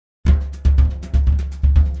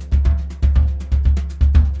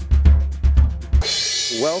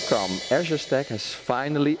Welcome. Azure Stack has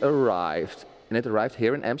finally arrived. And it arrived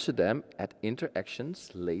here in Amsterdam at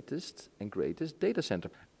Interxion's latest and greatest data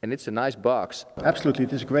center. And it's a nice box. Absolutely,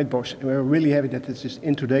 it is a great box. We're really happy that this is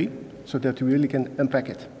in today, so that we really can unpack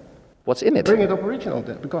it. What's in it? Bring it operational,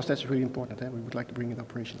 because that's really important. We would like to bring it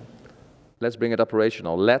operational. Let's bring it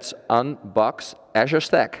operational. Let's unbox Azure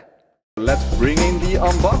Stack. Let's bring in the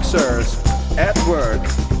unboxers. Edward,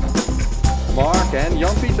 Mark and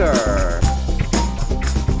Jan-Pieter.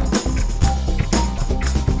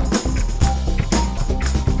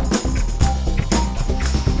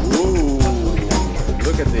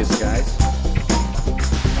 Look at this, guys.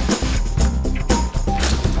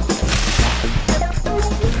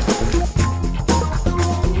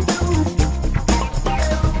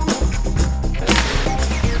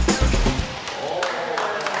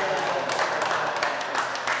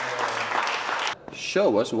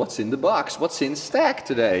 Show us what's in the box, what's in Stack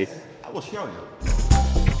today. I will show you.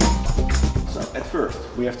 So at first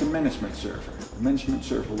we have the management server. The management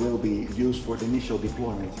server will be used for the initial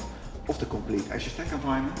deployment of the complete Azure Stack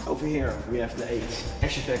environment. Over here we have the 8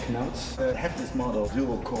 Azure Stack nodes. Have this model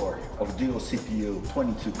dual core of dual CPU,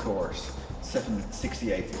 22 cores,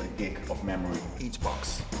 768 gig of memory each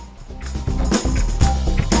box.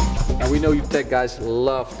 Now we know you tech guys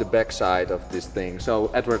love the backside of this thing. So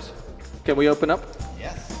Edward, can we open up?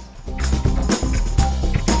 Yes.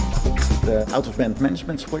 The out-of-band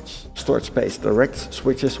management switch, storage space direct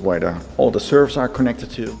switches where all the servers are connected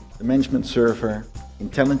to, the management server,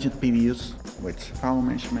 intelligent PDUs with power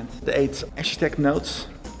management, the 8 Azure Stack nodes,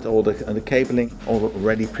 all the cabling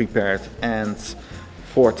already prepared, and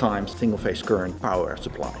 4 times single phase current power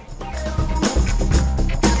supply.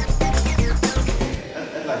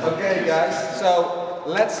 Okay guys, so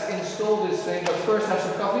let's install this thing, but first have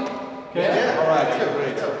some coffee. Yeah, alright,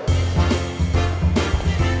 great.